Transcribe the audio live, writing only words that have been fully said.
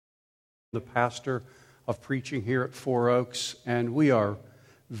the pastor of preaching here at Four Oaks, and we are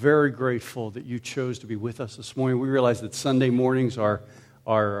very grateful that you chose to be with us this morning. We realize that Sunday mornings are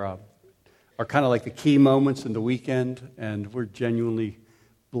kind of like the key moments in the weekend, and we're genuinely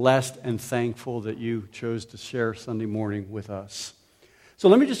blessed and thankful that you chose to share Sunday morning with us. So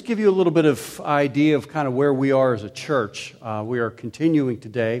let me just give you a little bit of idea of kind of where we are as a church. We are continuing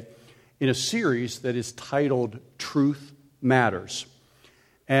today in a series that is titled Truth Matters.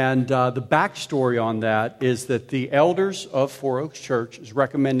 And the backstory on that is that the elders of Four Oaks Church is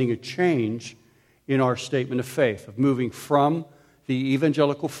recommending a change in our statement of faith, of moving from the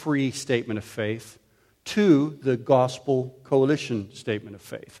evangelical free statement of faith to the gospel coalition statement of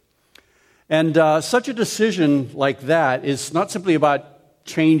faith. And such a decision like that is not simply about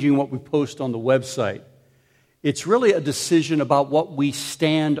changing what we post on the website. It's really a decision about what we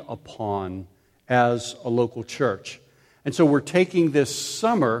stand upon as a local church. And so we're taking this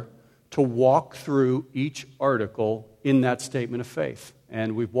summer to walk through each article in that statement of faith.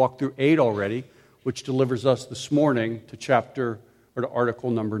 And we've walked through 8 already, which delivers us this morning to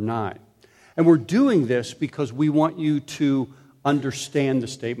article number 9. And we're doing this because we want you to understand the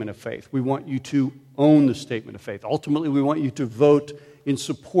statement of faith. We want you to own the statement of faith. Ultimately, we want you to vote in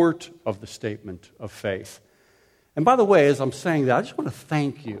support of the statement of faith. And by the way, as I'm saying that, I just want to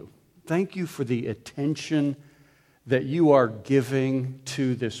thank you. Thank you for the attention that you are giving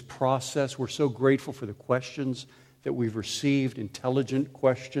to this process. We're so grateful for the questions that we've received, intelligent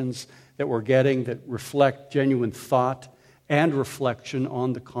questions that we're getting that reflect genuine thought and reflection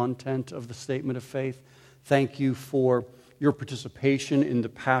on the content of the statement of faith. Thank you for your participation in the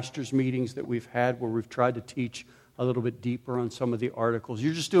pastors' meetings that we've had where we've tried to teach a little bit deeper on some of the articles.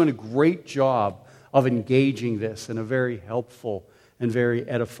 You're just doing a great job of engaging this in a very helpful and very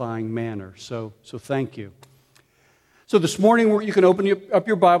edifying manner. So thank you. So this morning, you can open up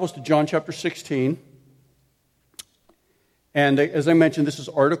your Bibles to John chapter 16. And as I mentioned, this is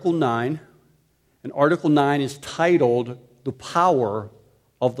Article 9. And Article 9 is titled, The Power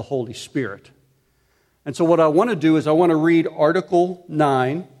of the Holy Spirit. And so what I want to do is I want to read Article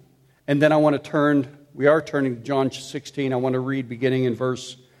 9, and then we are turning to John 16. I want to read beginning in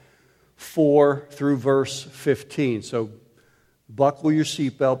verse 4 through verse 15. So buckle your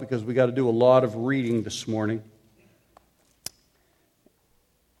seatbelt because we got to do a lot of reading this morning.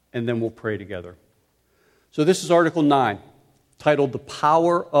 And then we'll pray together. So this is Article 9, titled The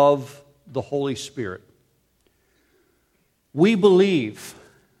Power of the Holy Spirit. We believe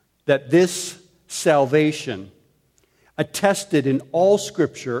that this salvation, attested in all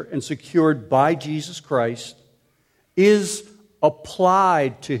Scripture and secured by Jesus Christ, is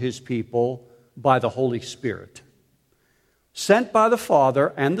applied to His people by the Holy Spirit. Sent by the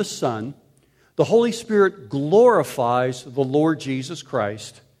Father and the Son, the Holy Spirit glorifies the Lord Jesus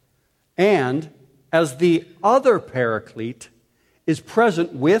Christ, and as the other paraclete is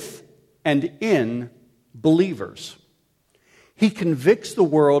present with and in believers. He convicts the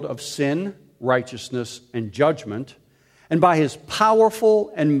world of sin, righteousness, and judgment, and by His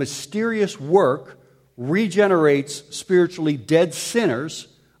powerful and mysterious work regenerates spiritually dead sinners,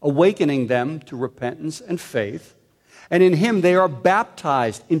 awakening them to repentance and faith. And in Him they are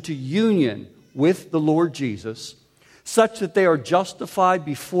baptized into union with the Lord Jesus, such that they are justified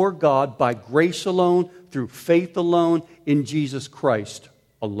before God by grace alone, through faith alone, in Jesus Christ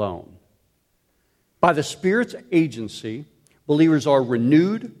alone. By the Spirit's agency, believers are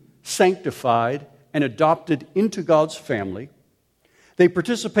renewed, sanctified, and adopted into God's family. They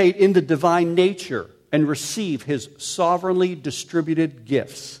participate in the divine nature and receive His sovereignly distributed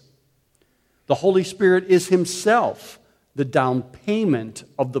gifts. The Holy Spirit is Himself the down payment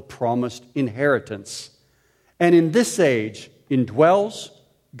of the promised inheritance, and in this age indwells,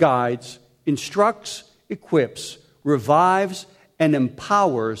 guides, instructs, equips, revives, and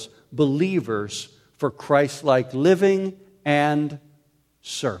empowers believers for Christ-like living and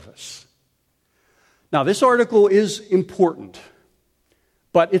service. Now, this article is important,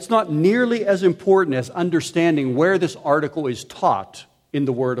 but it's not nearly as important as understanding where this article is taught in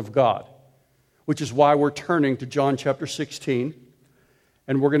the Word of God, which is why we're turning to John chapter 16,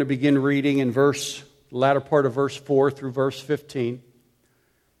 and we're going to begin reading in the latter part of verse 4 through verse 15.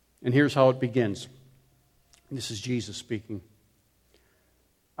 And here's how it begins. This is Jesus speaking.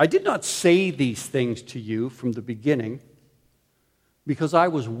 I did not say these things to you from the beginning because I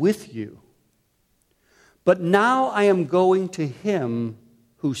was with you. But now I am going to Him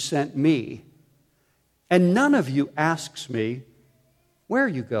who sent me. And none of you asks me, where are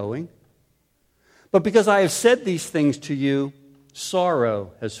you going? But because I have said these things to you,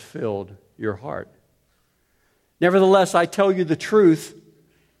 sorrow has filled your heart. Nevertheless, I tell you the truth,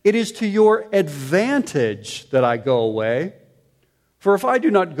 It is to your advantage that I go away. For if I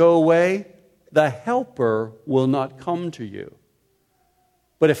do not go away, the Helper will not come to you.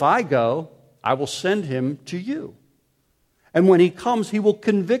 But if I go, I will send him to you. And when he comes, he will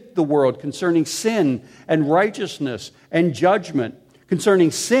convict the world concerning sin and righteousness and judgment.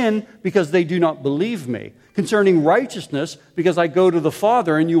 Concerning sin, because they do not believe me. Concerning righteousness, because I go to the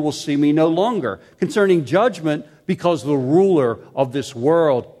Father and you will see me no longer. Concerning judgment, because the ruler of this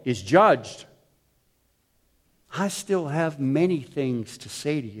world is judged. I still have many things to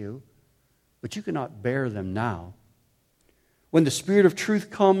say to you, but you cannot bear them now. When the Spirit of truth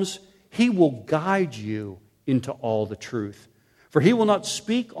comes, he will guide you into all the truth. For he will not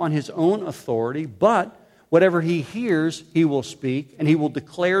speak on his own authority, but whatever he hears, he will speak, and he will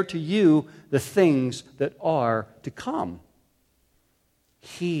declare to you the things that are to come.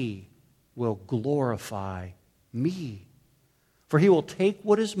 He will glorify me, for he will take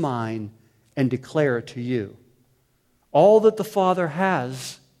what is mine and declare it to you. All that the Father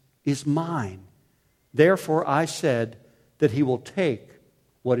has is mine. Therefore I said that he will take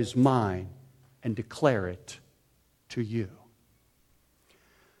what is mine and declare it to you.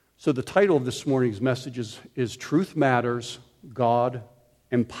 So the title of this morning's message is Truth Matters, God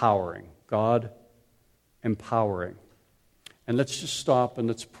Empowering. God Empowering. And let's just stop and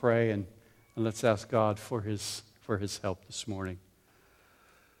let's pray and let's ask God for his help this morning.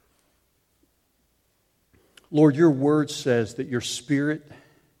 Lord, your word says that your Spirit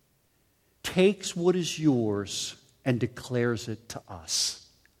takes what is yours and declares it to us.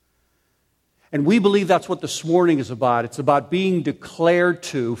 And we believe that's what this morning is about. It's about being declared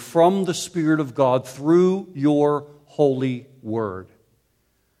to from the Spirit of God through your holy word.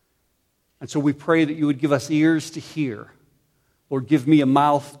 And so we pray that you would give us ears to hear. Lord, give me a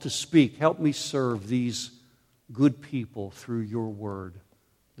mouth to speak. Help me serve these good people through your word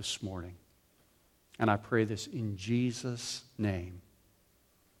this morning. And I pray this in Jesus' name.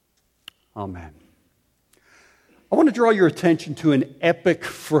 Amen. I want to draw your attention to an epic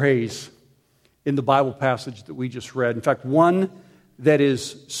phrase in the Bible passage that we just read. In fact, one that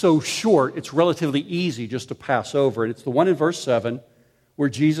is so short, it's relatively easy just to pass over. And it's the one in verse 7 where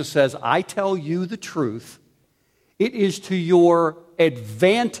Jesus says, I tell you the truth, it is to your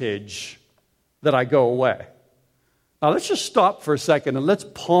advantage that I go away. Now let's just stop for a second and let's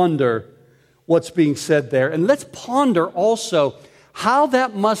ponder what's being said there. And let's ponder also how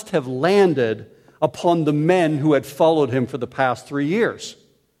that must have landed upon the men who had followed him for the past 3 years.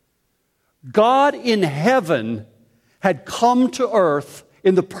 God in heaven had come to earth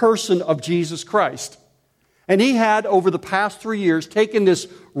in the person of Jesus Christ. And he had, over the past 3 years, taken this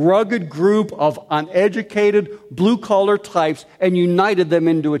rugged group of uneducated, blue-collar types and united them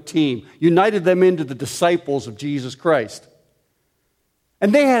into a team, united them into the disciples of Jesus Christ.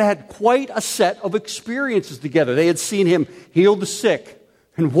 And they had had quite a set of experiences together. They had seen him heal the sick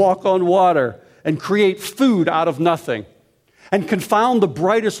and walk on water and create food out of nothing and confound the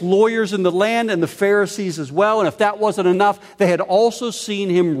brightest lawyers in the land and the Pharisees as well. And if that wasn't enough, they had also seen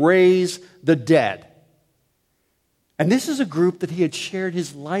him raise the dead. And this is a group that he had shared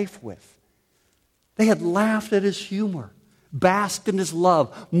his life with. They had laughed at his humor, basked in his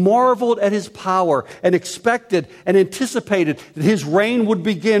love, marveled at his power, and expected and anticipated that his reign would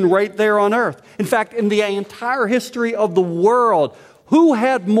begin right there on earth. In fact, in the entire history of the world, who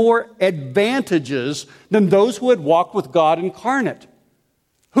had more advantages than those who had walked with God incarnate?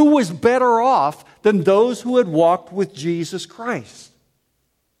 Who was better off than those who had walked with Jesus Christ?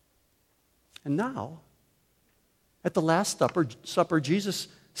 And now, at the Last Supper, Jesus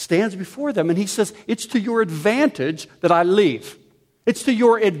stands before them and he says, it's to your advantage that I leave. It's to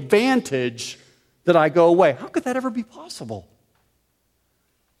your advantage that I go away. How could that ever be possible?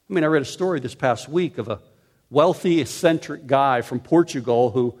 I mean, I read a story this past week of a wealthy, eccentric guy from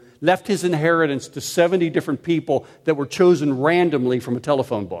Portugal who left his inheritance to 70 different people that were chosen randomly from a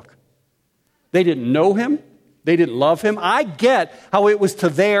telephone book. They didn't know him. They didn't love him. I get how it was to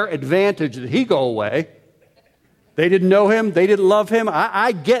their advantage that he go away. They didn't know him. They didn't love him.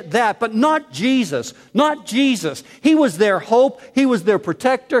 I get that, but not Jesus. Not Jesus. He was their hope. He was their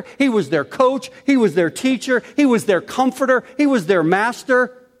protector. He was their coach. He was their teacher. He was their comforter. He was their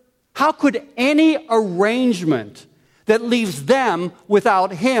master. How could any arrangement that leaves them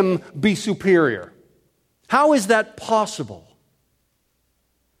without him be superior? How is that possible?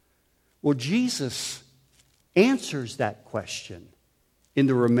 Well, Jesus answers that question in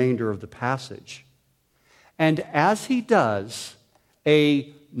the remainder of the passage. And as he does, a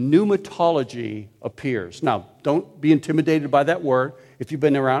pneumatology appears. Now, don't be intimidated by that word. If you've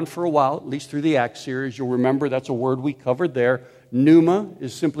been around for a while, at least through the Acts series, you'll remember that's a word we covered there. Pneuma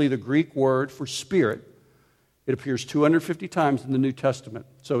is simply the Greek word for spirit. It appears 250 times in the New Testament.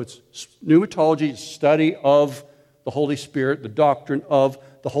 So it's pneumatology, study of the Holy Spirit, the doctrine of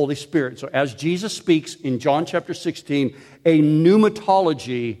the Holy Spirit. So as Jesus speaks in John chapter 16, a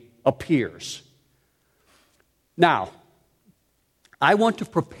pneumatology appears. Now, I want to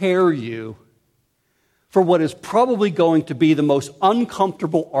prepare you for what is probably going to be the most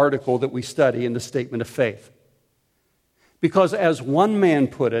uncomfortable article that we study in the Statement of Faith. Because as one man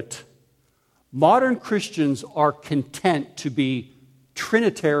put it, modern Christians are content to be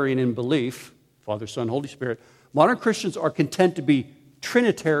Trinitarian in belief, Father, Son, Holy Spirit. Modern Christians are content to be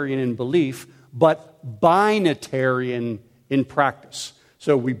Trinitarian in belief, but binitarian in practice.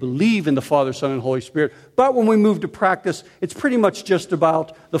 So we believe in the Father, Son, and Holy Spirit, but when we move to practice, it's pretty much just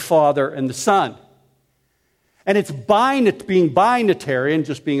about the Father and the Son. And it's being binitarian,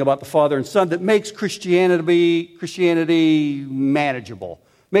 just being about the Father and Son, that makes Christianity manageable,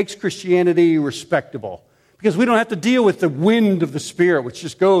 makes Christianity respectable. Because we don't have to deal with the wind of the Spirit, which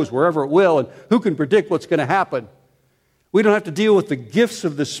just goes wherever it will, and who can predict what's going to happen. We don't have to deal with the gifts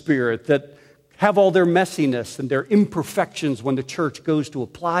of the Spirit that have all their messiness and their imperfections when the church goes to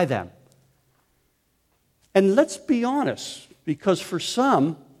apply them. And let's be honest, because for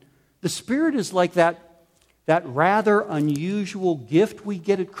some, the Spirit is like that rather unusual gift we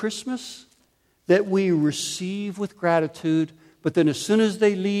get at Christmas that we receive with gratitude, but then as soon as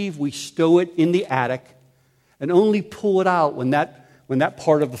they leave, we stow it in the attic and only pull it out when that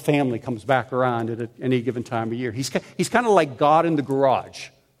part of the family comes back around at any given time of year. He's kind of like God in the garage.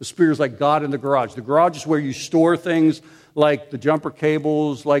 The Spirit is like God in the garage. The garage is where you store things like the jumper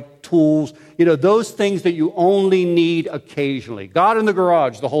cables, like tools, those things that you only need occasionally. God in the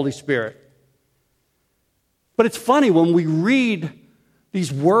garage, the Holy Spirit. But it's funny, when we read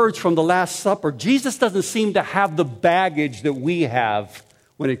these words from the Last Supper, Jesus doesn't seem to have the baggage that we have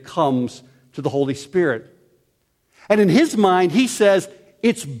when it comes to the Holy Spirit. And in his mind, he says,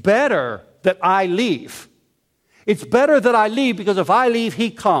 it's better that I leave. It's better that I leave because if I leave, he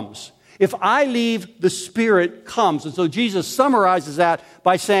comes. If I leave, the Spirit comes. And so Jesus summarizes that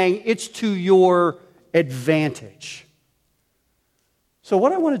by saying, it's to your advantage. So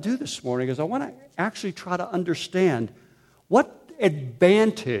what I want to do this morning is I want to actually try to understand what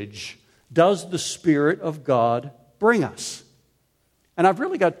advantage does the Spirit of God bring us. And I've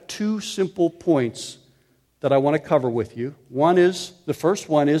really got two simple points that I want to cover with you. The first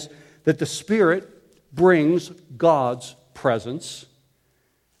one is that the Spirit brings God's presence.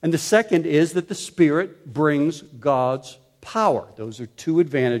 And the second is that the Spirit brings God's power. Those are two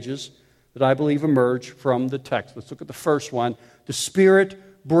advantages that I believe emerge from the text. Let's look at the first one. The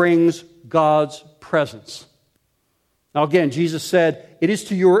Spirit brings God's presence. Now again, Jesus said, it is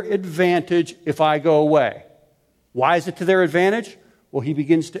to your advantage if I go away. Why is it to their advantage? Well, he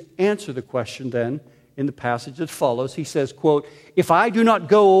begins to answer the question then in the passage that follows. He says, quote, if I do not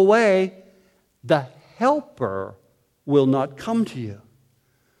go away, the Helper will not come to you.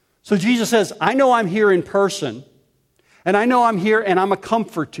 So Jesus says, I know I'm here in person, and I know I'm here and I'm a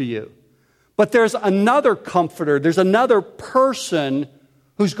comfort to you. But there's another comforter, there's another person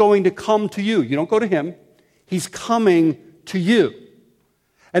who's going to come to you. You don't go to him. He's coming to you.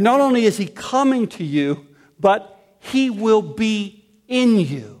 And not only is he coming to you, but he will be in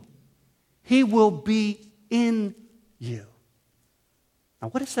you. He will be in you. Now,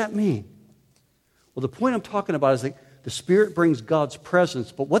 what does that mean? Well, the point I'm talking about is that the Spirit brings God's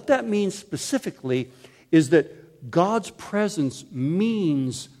presence, but what that means specifically is that God's presence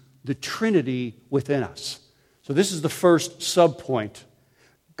means the Trinity within us. So this is the first subpoint.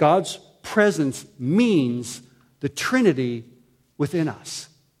 God's presence means the Trinity within us.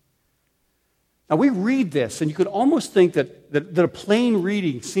 Now we read this, and you could almost think that a plain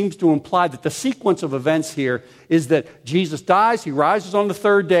reading seems to imply that the sequence of events here is that Jesus dies, he rises on the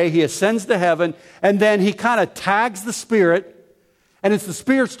third day, he ascends to heaven, and then he kind of tags the Spirit, and it's the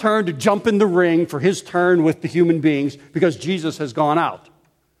Spirit's turn to jump in the ring for his turn with the human beings because Jesus has gone out.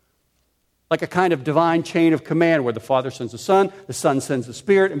 Like a kind of divine chain of command where the Father sends the Son sends the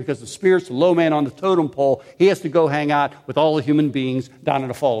Spirit, and because the Spirit's the low man on the totem pole, he has to go hang out with all the human beings down in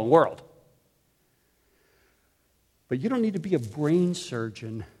a fallen world. But you don't need to be a brain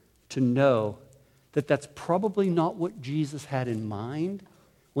surgeon to know that that's probably not what Jesus had in mind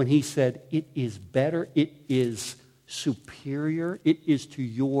when he said, it is better, it is superior, it is to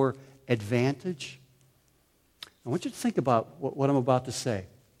your advantage. I want you to think about what I'm about to say.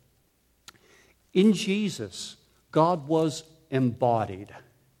 In Jesus, God was embodied.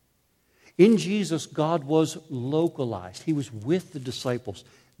 In Jesus, God was localized. He was with the disciples,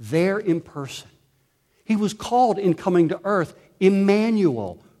 there in person. He was called in coming to earth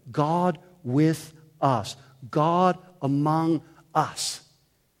Emmanuel, God with us, God among us.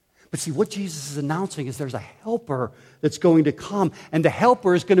 But see, what Jesus is announcing is there's a helper that's going to come, and the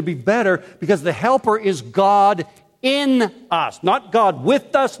helper is going to be better because the helper is God in us. Not God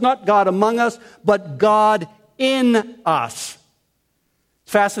with us, not God among us, but God in us.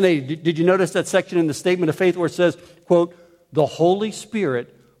 Fascinating. Did you notice that section in the Statement of Faith where it says, quote, the Holy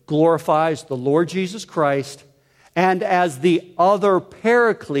Spirit glorifies the Lord Jesus Christ, and as the other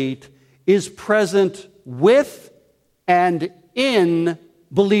paraclete is present with and in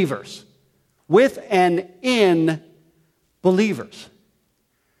believers. With and in believers.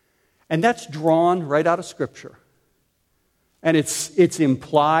 And that's drawn right out of Scripture. And it's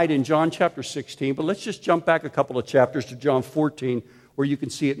implied in John chapter 16, but let's just jump back a couple of chapters to John 14, where you can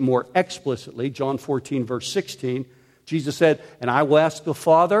see it more explicitly. John 14, verse 16. Jesus said, and I will ask the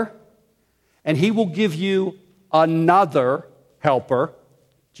Father, and He will give you another helper.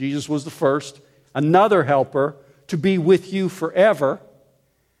 Jesus was the first. Another helper to be with you forever.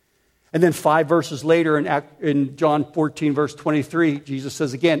 And then 5 verses later in John 14, verse 23, Jesus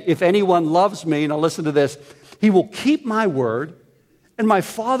says again, if anyone loves me, now listen to this, he will keep my word, and my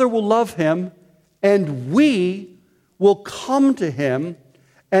Father will love him, and we will come to him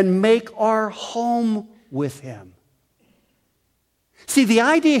and make our home with him. See, the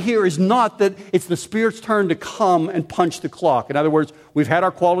idea here is not that it's the Spirit's turn to come and punch the clock. In other words, we've had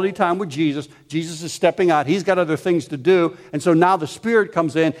our quality time with Jesus. Jesus is stepping out. He's got other things to do. And so now the Spirit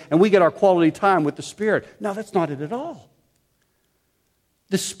comes in and we get our quality time with the Spirit. No, that's not it at all.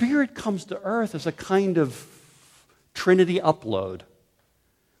 The Spirit comes to earth as a kind of Trinity upload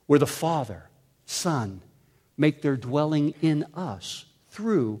where the Father, Son, make their dwelling in us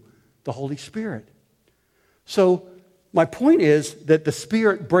through the Holy Spirit. So my point is that the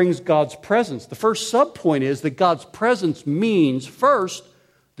Spirit brings God's presence. The first sub-point is that God's presence means, first,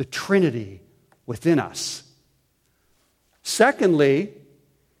 the Trinity within us. Secondly,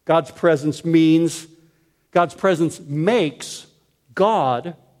 God's presence makes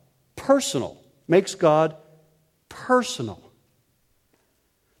God personal. Makes God personal.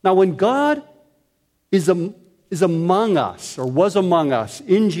 Now, when God is among us, or was among us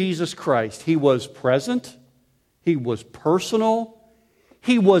in Jesus Christ, He was present, He was personal,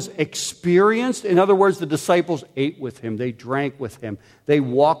 He was experienced. In other words, the disciples ate with Him, they drank with Him, they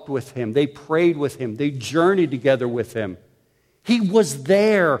walked with Him, they prayed with Him, they journeyed together with Him. He was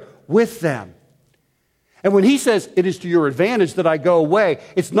there with them. And when He says, it is to your advantage that I go away,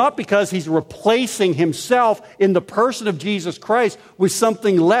 it's not because He's replacing Himself in the person of Jesus Christ with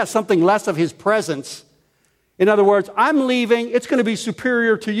something less of His presence. In other words, I'm leaving, it's going to be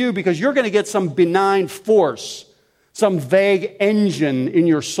superior to you because you're going to get some benign force, some vague engine in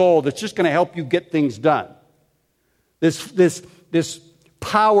your soul that's just going to help you get things done. This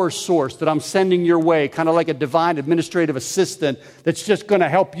power source that I'm sending your way, kind of like a divine administrative assistant that's just going to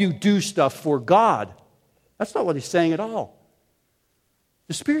help you do stuff for God. That's not what He's saying at all.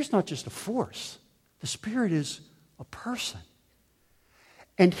 The Spirit's not just a force. The Spirit is a person.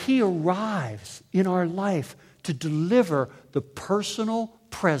 And He arrives in our life to deliver the personal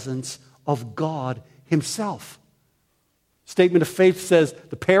presence of God Himself. Statement of Faith says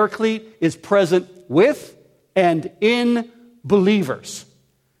the Paraclete is present with and in believers.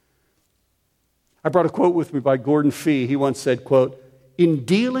 I brought a quote with me by Gordon Fee. He once said, quote, in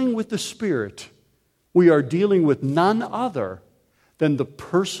dealing with the Spirit, we are dealing with none other than the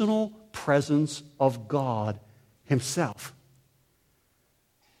personal presence of God Himself.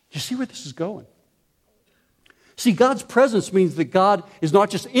 You see where this is going? See, God's presence means that God is not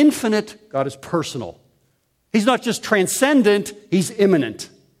just infinite, God is personal. He's not just transcendent, He's immanent.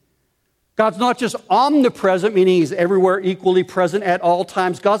 God's not just omnipresent, meaning He's everywhere equally present at all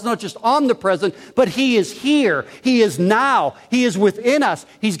times. God's not just omnipresent, but He is here. He is now. He is within us.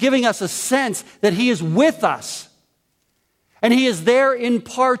 He's giving us a sense that He is with us. And He is there in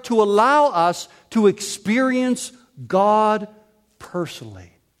part to allow us to experience God personally.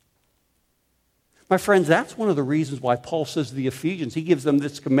 My friends, that's one of the reasons why Paul says to the Ephesians, he gives them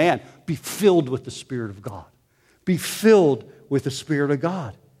this command, be filled with the Spirit of God. Be filled with the Spirit of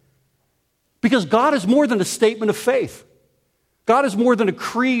God. Because God is more than a statement of faith. God is more than a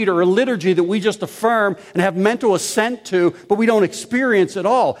creed or a liturgy that we just affirm and have mental assent to, but we don't experience at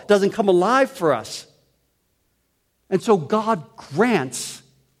all. It doesn't come alive for us. And so God grants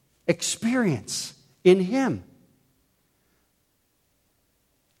experience in Him.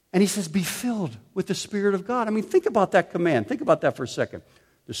 And He says, be filled with the Spirit of God. I mean, think about that command. Think about that for a second.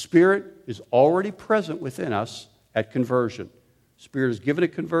 The Spirit is already present within us at conversion. The Spirit is given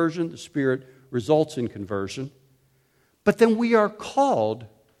at conversion. The Spirit results in conversion. But then we are called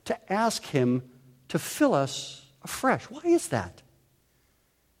to ask Him to fill us afresh. Why is that?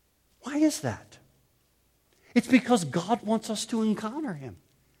 Why is that? It's because God wants us to encounter Him.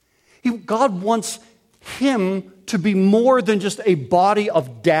 God wants Him to be more than just a body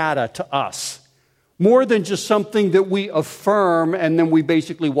of data to us, more than just something that we affirm and then we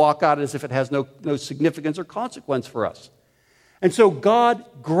basically walk out as if it has no significance or consequence for us. And so God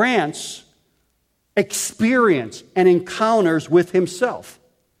grants experience and encounters with Himself.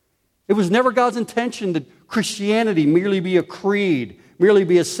 It was never God's intention that Christianity merely be a creed, merely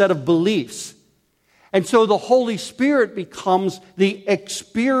be a set of beliefs. And so the Holy Spirit becomes the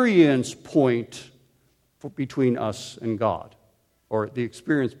experience point between us and God, or the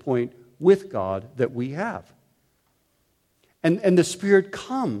experience point with God that we have. And the Spirit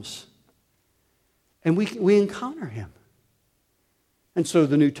comes, and we encounter Him. And so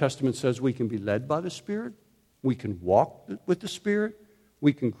the New Testament says we can be led by the Spirit, we can walk with the Spirit,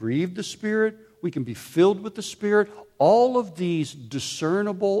 we can grieve the Spirit, we can be filled with the Spirit. All of these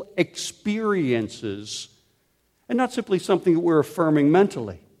discernible experiences, and not simply something that we're affirming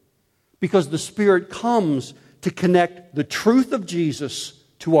mentally, because the Spirit comes to connect the truth of Jesus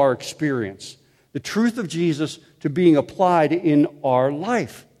to our experience, the truth of Jesus to being applied in our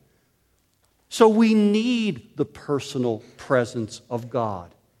life. So we need the personal presence of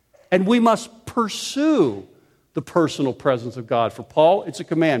God, and we must pursue the personal presence of God. For Paul, it's a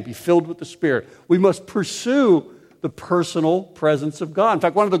command, be filled with the Spirit. We must pursue the personal presence of God. In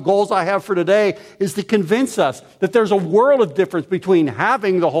fact, one of the goals I have for today is to convince us that there's a world of difference between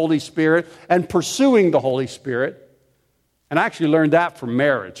having the Holy Spirit and pursuing the Holy Spirit. And I actually learned that from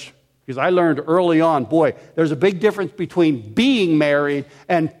marriage, because I learned early on, boy, there's a big difference between being married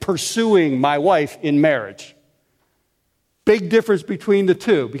and pursuing my wife in marriage. Big difference between the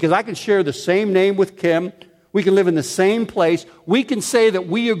two, because I can share the same name with Kim. We can live in the same place. We can say that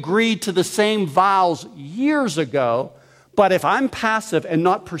we agreed to the same vows years ago, but if I'm passive and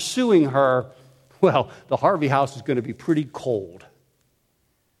not pursuing her, well, the Harvey house is going to be pretty cold.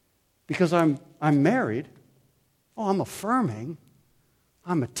 Because I'm married. Oh, I'm affirming.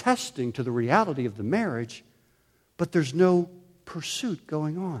 I'm attesting to the reality of the marriage, but there's no pursuit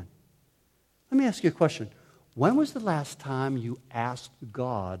going on. Let me ask you a question. When was the last time you asked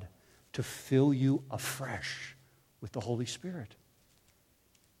God to fill you afresh with the Holy Spirit?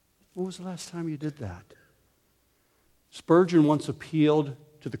 When was the last time you did that? Spurgeon once appealed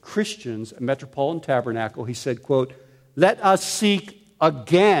to the Christians at Metropolitan Tabernacle. He said, quote, "Let us seek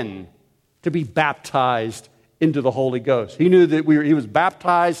again to be baptized into the Holy Ghost." He knew that he was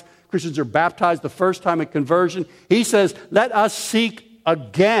baptized. Christians are baptized the first time at conversion. He says, let us seek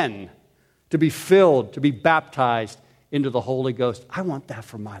again to be filled, to be baptized into the Holy Ghost. I want that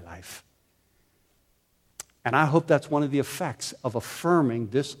for my life. And I hope that's one of the effects of affirming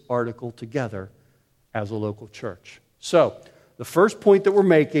this article together as a local church. So, the first point that we're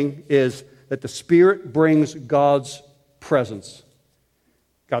making is that the Spirit brings God's presence.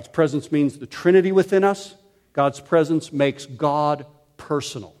 God's presence means the Trinity within us. God's presence makes God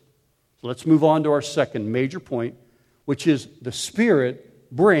personal. So let's move on to our second major point, which is the Spirit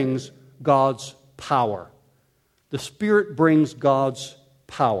brings God's power. The Spirit brings God's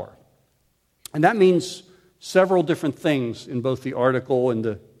power. And that means several different things in both the article and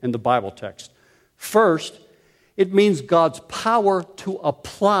the Bible text. First, it means God's power to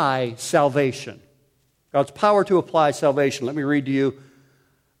apply salvation. God's power to apply salvation. Let me read to you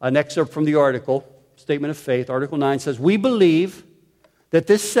an excerpt from the article, Statement of Faith. Article 9 says, "We believe that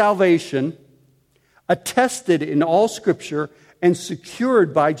this salvation, attested in all Scripture and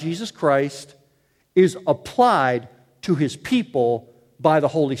secured by Jesus Christ, is applied to His people by the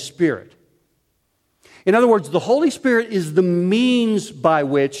Holy Spirit." In other words, the Holy Spirit is the means by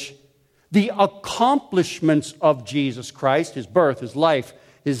which the accomplishments of Jesus Christ, His birth, His life,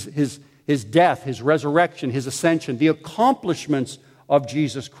 His death, His resurrection, His ascension, the accomplishments of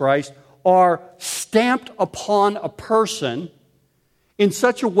Jesus Christ are stamped upon a person in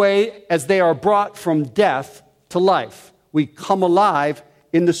such a way as they are brought from death to life. We come alive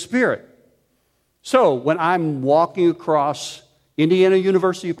in the Spirit. So, when I'm walking across Indiana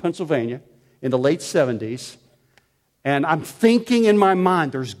University of Pennsylvania in the late 70s, and I'm thinking in my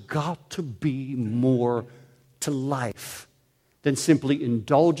mind, there's got to be more to life than simply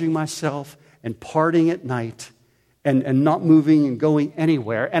indulging myself and partying at night and not moving and going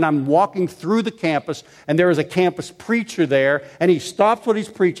anywhere. And I'm walking through the campus, and there is a campus preacher there, and he stops what he's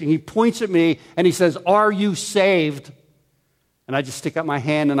preaching. He points at me, and he says, "Are you saved?" And I just stick out my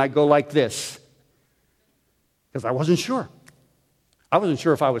hand, and I go like this, because I wasn't sure. I wasn't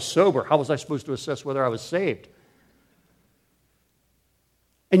sure if I was sober. How was I supposed to assess whether I was saved?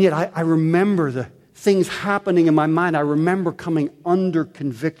 And yet I remember the things happening in my mind. I remember coming under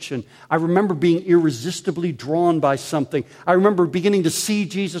conviction. I remember being irresistibly drawn by something. I remember beginning to see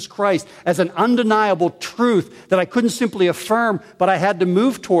Jesus Christ as an undeniable truth that I couldn't simply affirm, but I had to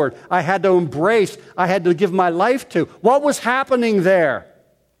move toward. I had to embrace. I had to give my life to. What was happening there?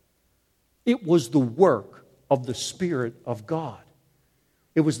 It was the work of the Spirit of God.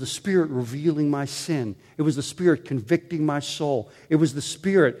 It was the Spirit revealing my sin. It was the Spirit convicting my soul. It was the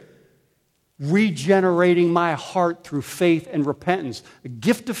Spirit regenerating my heart through faith and repentance. A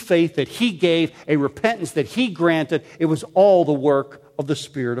gift of faith that He gave, a repentance that He granted. It was all the work of the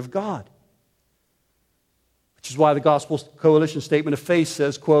Spirit of God. Which is why the Gospel Coalition Statement of Faith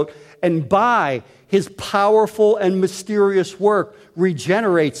says, quote, "And by His powerful and mysterious work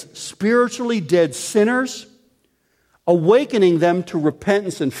regenerates spiritually dead sinners, awakening them to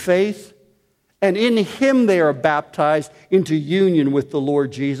repentance and faith, and in Him they are baptized into union with the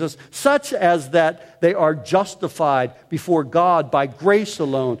Lord Jesus, such as that they are justified before God by grace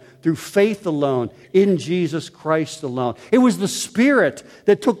alone, through faith alone, in Jesus Christ alone." It was the Spirit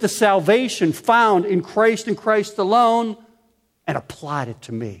that took the salvation found in Christ and Christ alone and applied it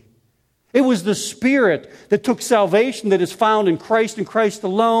to me. It was the Spirit that took salvation that is found in Christ and Christ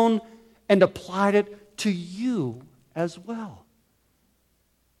alone and applied it to you as well.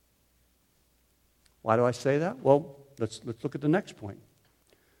 Why do I say that? Well, let's look at the next point.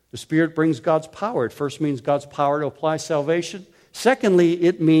 The Spirit brings God's power. It first means God's power to apply salvation. Secondly,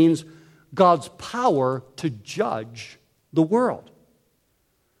 it means God's power to judge the world.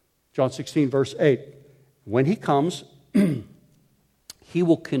 John 16, verse 8. When He comes, He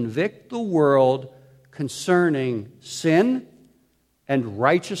will convict the world concerning sin and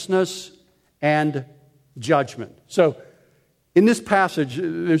righteousness and judgment. So, in this passage,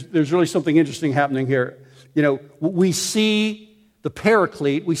 there's really something interesting happening here. You know, we see the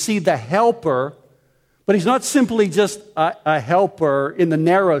Paraclete, we see the helper, but He's not simply just a helper in the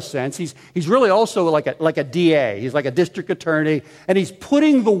narrow sense. He's really also like a DA. He's like a district attorney, and He's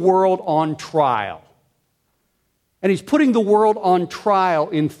putting the world on trial. And He's putting the world on trial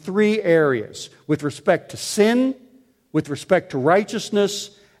in three areas: with respect to sin, with respect to righteousness,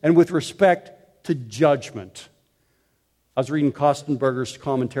 and with respect to judgment. I was reading Kostenberger's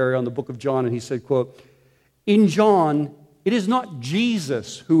commentary on the book of John, and he said, quote, "In John, it is not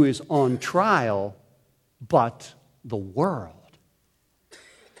Jesus who is on trial, but the world."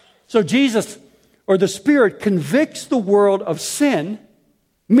 So Jesus, or the Spirit, convicts the world of sin,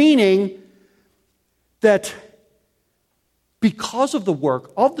 meaning that because of the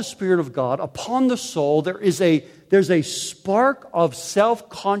work of the Spirit of God upon the soul, there's a spark of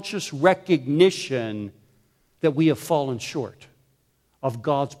self-conscious recognition that we have fallen short of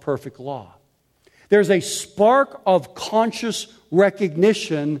God's perfect law. There's a spark of conscious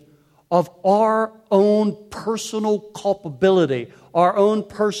recognition of our own personal culpability, our own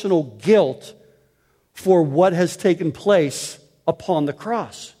personal guilt for what has taken place upon the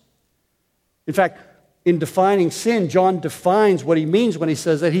cross. In fact, in defining sin, John defines what he means when he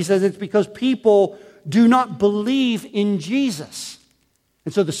says that. He says it's because people do not believe in Jesus.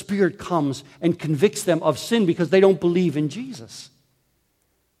 And so the Spirit comes and convicts them of sin because they don't believe in Jesus.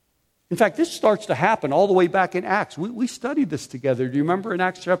 In fact, this starts to happen all the way back in Acts. We studied this together. Do you remember in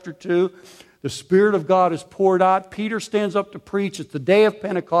Acts chapter 2? The Spirit of God is poured out. Peter stands up to preach. It's the day of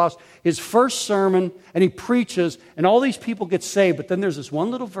Pentecost, his first sermon, and he preaches, and all these people get saved. But then there's this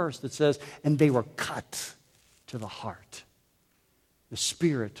one little verse that says, "And they were cut to the heart." The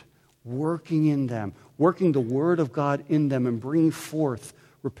Spirit working in them, working the Word of God in them and bringing forth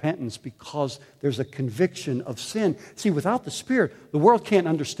repentance because there's a conviction of sin. See, without the Spirit, the world can't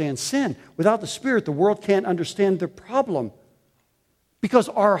understand sin. Without the Spirit, the world can't understand their problem because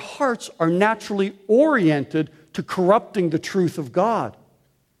our hearts are naturally oriented to corrupting the truth of God.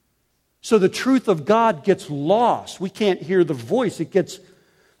 So the truth of God gets lost. We can't hear the voice. It gets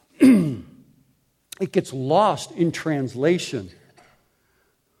lost in translation.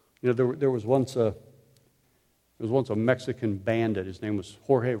 You know, there was once a Mexican bandit. His name was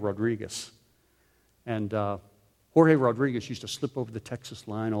Jorge Rodriguez. And Jorge Rodriguez used to slip over the Texas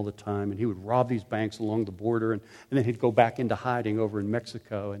line all the time, and he would rob these banks along the border, and then he'd go back into hiding over in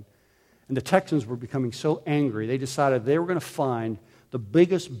Mexico. And the Texans were becoming so angry, they decided they were going to find the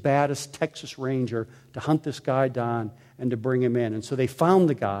biggest, baddest Texas Ranger to hunt this guy down and to bring him in. And so they found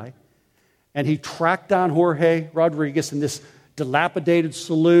the guy, and he tracked down Jorge Rodriguez in this dilapidated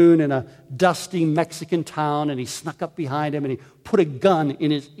saloon in a dusty Mexican town, and he snuck up behind him and he put a gun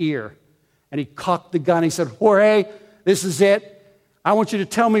in his ear. And he cocked the gun. He said, "Jorge, this is it. I want you to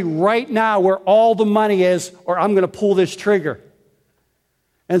tell me right now where all the money is, or I'm going to pull this trigger.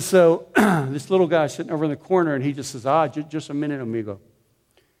 And so this little guy sitting over in the corner, and he just says, just a minute, amigo.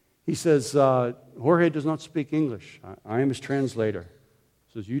 He says, Jorge does not speak English. I am his translator.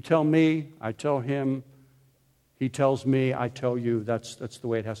 He says, you tell me, I tell him. He tells me, I tell you. That's the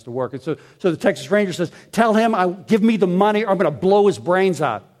way it has to work. And so the Texas Ranger says, tell him, give me the money, or I'm going to blow his brains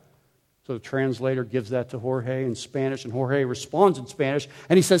out. So the translator gives that to Jorge in Spanish, and Jorge responds in Spanish,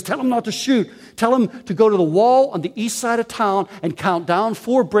 and he says, tell him not to shoot. Tell him to go to the wall on the east side of town and count down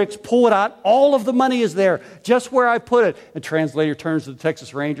 4 bricks, pull it out. All of the money is there, just where I put it. And the translator turns to the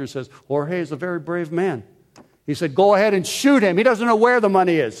Texas Ranger and says, Jorge is a very brave man. He said, go ahead and shoot him. He doesn't know where the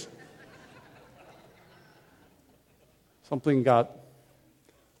money is. Something got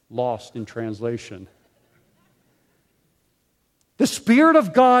lost in translation. The Spirit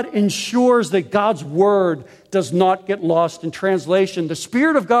of God ensures that God's Word does not get lost in translation. The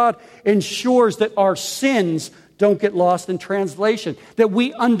Spirit of God ensures that our sins don't get lost in translation, that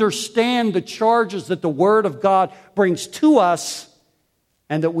we understand the charges that the Word of God brings to us,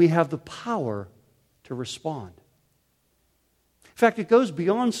 and that we have the power to respond. In fact, it goes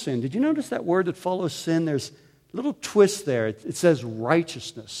beyond sin. Did you notice that word that follows sin? There's a little twist there. It says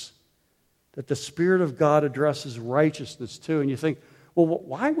righteousness. That the Spirit of God addresses righteousness too. And you think, well,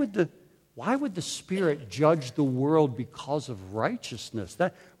 why would the Spirit judge the world because of righteousness?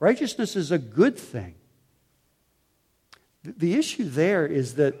 That righteousness is a good thing. The issue there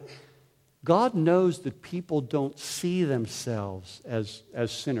is that God knows that people don't see themselves as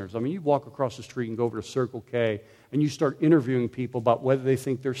sinners. I mean, you walk across the street and go over to Circle K and you start interviewing people about whether they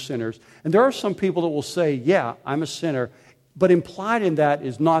think they're sinners. And there are some people that will say, yeah, I'm a sinner. But implied in that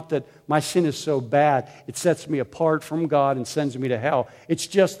is not that my sin is so bad, it sets me apart from God and sends me to hell. It's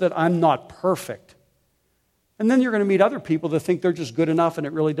just that I'm not perfect. And then you're going to meet other people that think they're just good enough and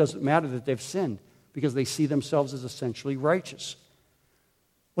it really doesn't matter that they've sinned because they see themselves as essentially righteous.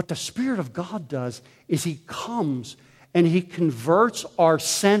 What the Spirit of God does is He comes and He converts our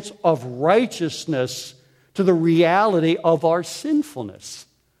sense of righteousness to the reality of our sinfulness.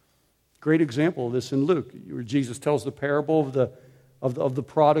 Great example of this in Luke, where Jesus tells the parable of the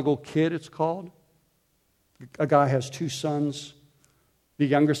prodigal kid, it's called. A guy has 2 sons. The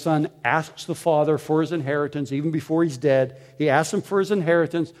younger son asks the father for his inheritance even before he's dead. He asks him for his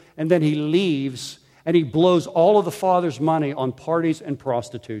inheritance, and then he leaves, and he blows all of the father's money on parties and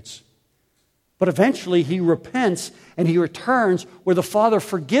prostitutes. But eventually he repents and he returns where the father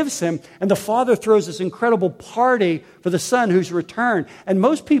forgives him, and the father throws this incredible party for the son who's returned. And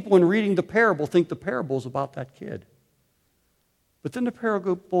most people in reading the parable think the parable is about that kid. But then the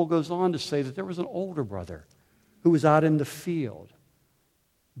parable goes on to say that there was an older brother who was out in the field,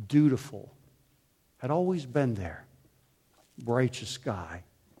 dutiful, had always been there, righteous guy.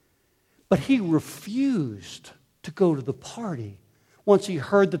 But he refused to go to the party. Once he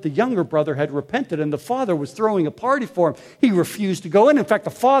heard that the younger brother had repented and the father was throwing a party for him, he refused to go in. In fact,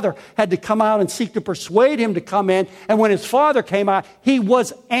 the father had to come out and seek to persuade him to come in. And when his father came out, he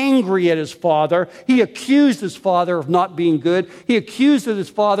was angry at his father. He accused his father of not being good. He accused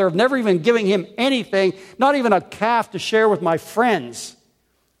his father of never even giving him anything, not even a calf to share with my friends.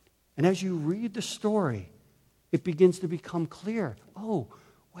 And as you read the story, it begins to become clear. Oh,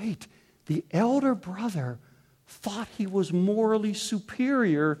 wait, the elder brother thought he was morally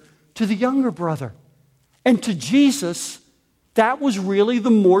superior to the younger brother. And to Jesus, that was really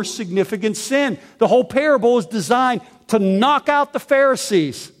the more significant sin. The whole parable is designed to knock out the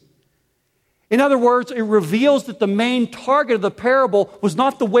Pharisees. In other words, it reveals that the main target of the parable was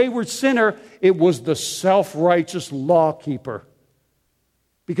not the wayward sinner, it was the self-righteous lawkeeper.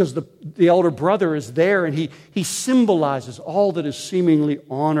 Because the elder brother is there and he symbolizes all that is seemingly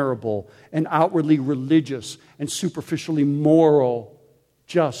honorable and outwardly religious and superficially moral,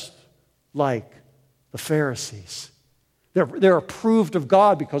 just like the Pharisees. They're approved of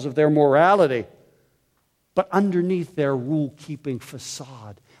God because of their morality. But underneath their rule-keeping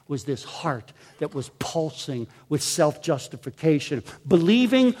facade was this heart that was pulsing with self-justification,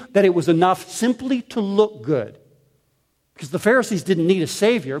 believing that it was enough simply to look good. Because the Pharisees didn't need a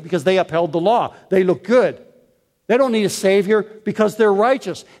Savior because they upheld the law. They look good. They don't need a Savior because they're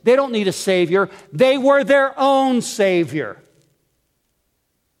righteous. They don't need a Savior. They were their own Savior.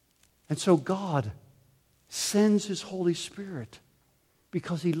 And so God sends His Holy Spirit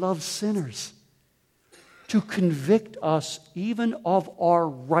because He loves sinners to convict us even of our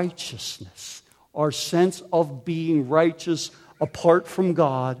righteousness, our sense of being righteous apart from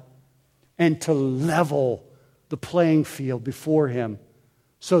God, and to level the playing field before Him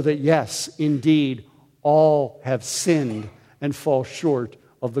so that, yes, indeed, all have sinned and fall short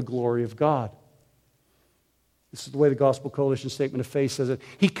of the glory of God. This is the way the Gospel Coalition Statement of Faith says it.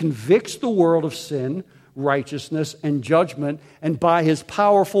 He convicts the world of sin, righteousness, and judgment, and by his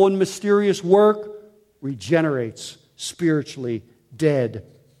powerful and mysterious work, regenerates spiritually dead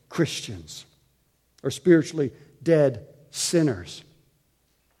Christians, or spiritually dead sinners.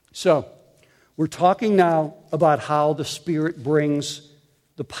 So, we're talking now about how the Spirit brings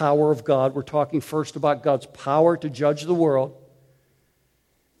the power of God. We're talking first about God's power to judge the world,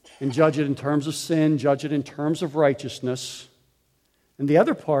 and judge it in terms of sin, judge it in terms of righteousness. And the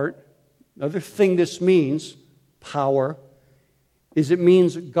other part, the other thing this means, power, is it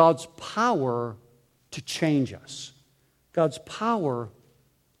means God's power to change us. God's power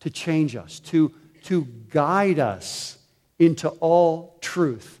to change us, to guide us into all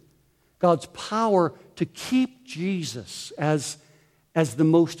truth. God's power to keep Jesus as the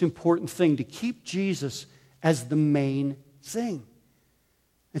most important thing, to keep Jesus as the main thing.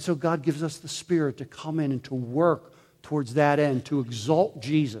 And so God gives us the Spirit to come in and to work towards that end, to exalt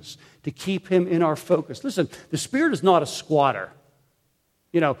Jesus, to keep him in our focus. Listen, the Spirit is not a squatter,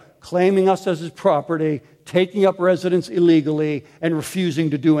 claiming us as his property, taking up residence illegally, and refusing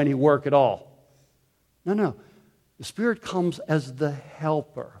to do any work at all. No. The Spirit comes as the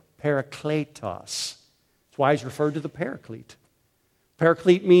helper, parakletos. That's why he's referred to the paraclete.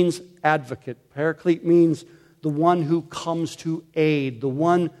 Paraclete means advocate. Paraclete means the one who comes to aid, the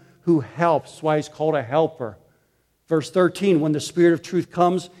one who helps. That's why he's called a helper. Verse 13, when the Spirit of truth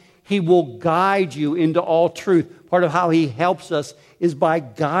comes, he will guide you into all truth. Part of how he helps us is by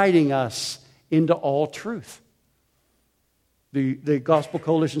guiding us into all truth. The Gospel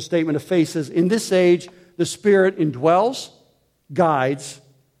Coalition Statement of Faith says, in this age, the Spirit indwells, guides,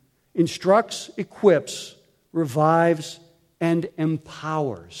 instructs, equips, revives, and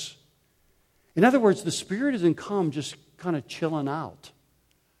empowers. In other words, the Spirit doesn't come just kind of chilling out.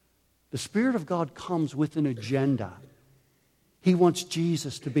 The Spirit of God comes with an agenda. He wants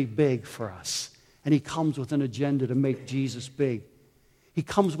Jesus to be big for us. And he comes with an agenda to make Jesus big. He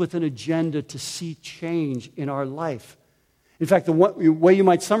comes with an agenda to see change in our life. In fact, the way you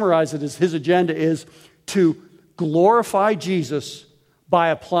might summarize it is his agenda is to glorify Jesus by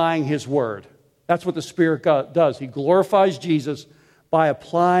applying his word. That's what the Spirit does. He glorifies Jesus by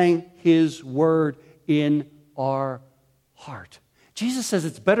applying his word in our heart. Jesus says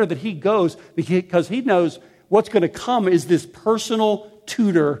it's better that he goes because he knows what's going to come is this personal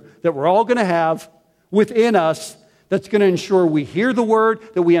tutor that we're all going to have within us that's going to ensure we hear the word,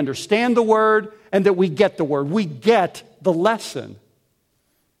 that we understand the word, and that we get the word. We get the lesson.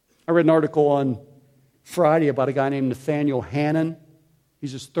 I read an article on Friday about a guy named Nathaniel Hannon.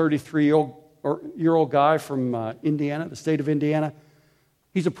 He's this 33-year-old guy from Indiana, the state of Indiana.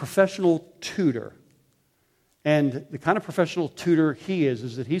 He's a professional tutor. And the kind of professional tutor he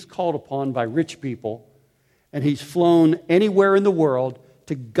is that he's called upon by rich people, and he's flown anywhere in the world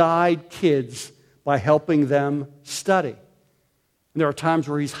to guide kids by helping them study. And there are times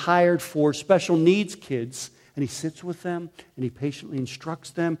where he's hired for special needs kids, and he sits with them, and he patiently instructs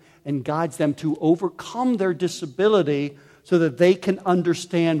them and guides them to overcome their disability so that they can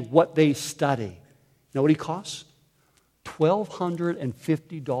understand what they study. You know what he costs?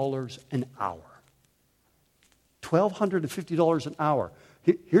 $1,250 an hour. $1,250 an hour.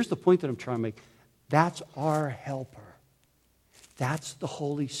 Here's the point that I'm trying to make. That's our helper. That's the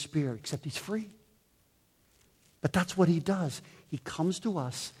Holy Spirit, except he's free. But that's what he does. He comes to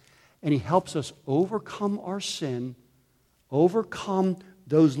us and he helps us overcome our sin, overcome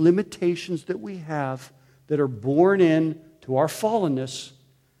those limitations that we have that are born in to our fallenness,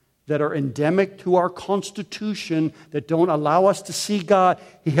 that are endemic to our constitution, that don't allow us to see God.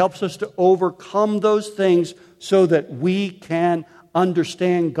 He helps us to overcome those things so that we can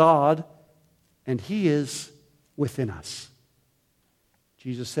understand God, and he is within us.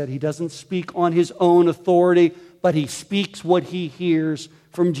 Jesus said he doesn't speak on his own authority, but he speaks what he hears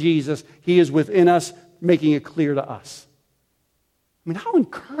from Jesus. He is within us, making it clear to us. I mean, how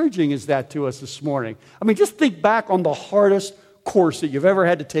encouraging is that to us this morning? I mean, just think back on the hardest course that you've ever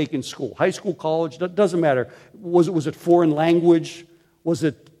had to take in school. High school, college, doesn't matter. Was it foreign language? Was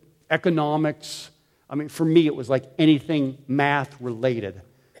it economics? I mean, for me, it was like anything math related.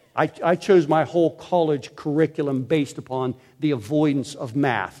 I chose my whole college curriculum based upon the avoidance of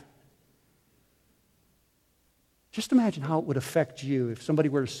math. Just imagine how it would affect you if somebody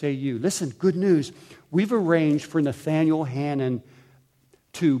were to say to you, listen, good news, we've arranged for Nathaniel Hannon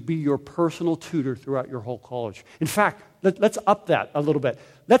to be your personal tutor throughout your whole college. In fact, let's up that a little bit.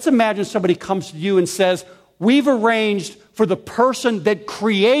 Let's imagine somebody comes to you and says, we've arranged for the person that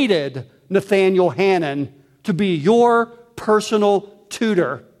created Nathaniel Hannon to be your personal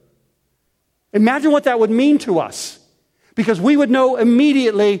tutor. Imagine what that would mean to us. Because we would know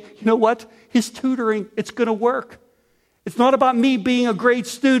immediately, you know what? His tutoring, it's going to work. It's not about me being a great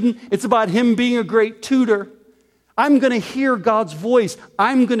student. It's about him being a great tutor. I'm going to hear God's voice.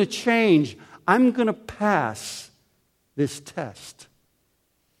 I'm going to change. I'm going to pass this test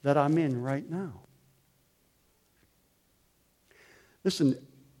that I'm in right now. Listen,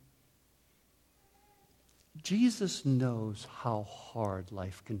 Jesus knows how hard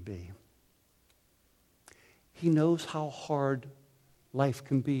life can be. He knows how hard life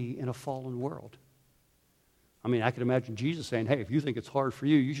can be in a fallen world. I mean, I can imagine Jesus saying, hey, if you think it's hard for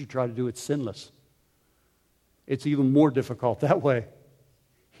you, you should try to do it sinless. It's even more difficult that way.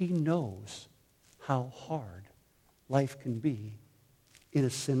 He knows how hard life can be in a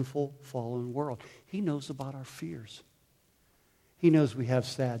sinful, fallen world. He knows about our fears. He knows we have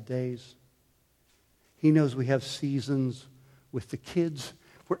sad days. He knows we have seasons with the kids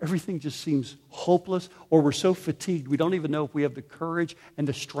where everything just seems hopeless, or we're so fatigued we don't even know if we have the courage and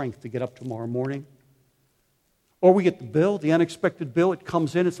the strength to get up tomorrow morning. Or we get the bill, the unexpected bill, it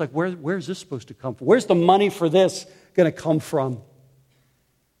comes in, it's like, where's this supposed to come from? Where's the money for this going to come from?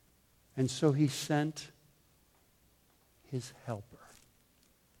 And so he sent his helper.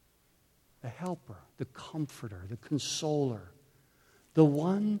 The comforter, the consoler, the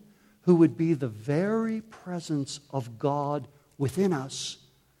one who would be the very presence of God within us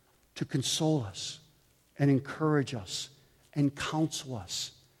to console us and encourage us and counsel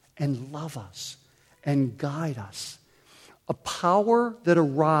us and love us and guide us. A power that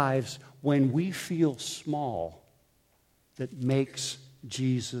arrives when we feel small that makes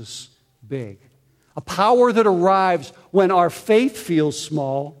Jesus big. A power that arrives when our faith feels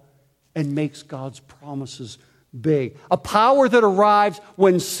small and makes God's promises big. A power that arrives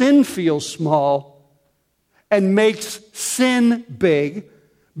when sin feels small and makes sin big.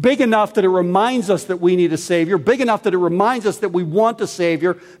 Big enough that it reminds us that we need a Savior. Big enough that it reminds us that we want a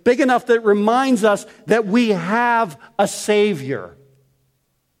Savior. Big enough that it reminds us that we have a Savior.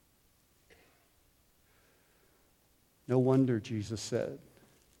 No wonder Jesus said,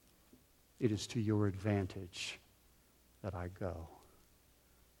 it is to your advantage that I go.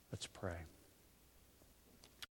 Let's pray.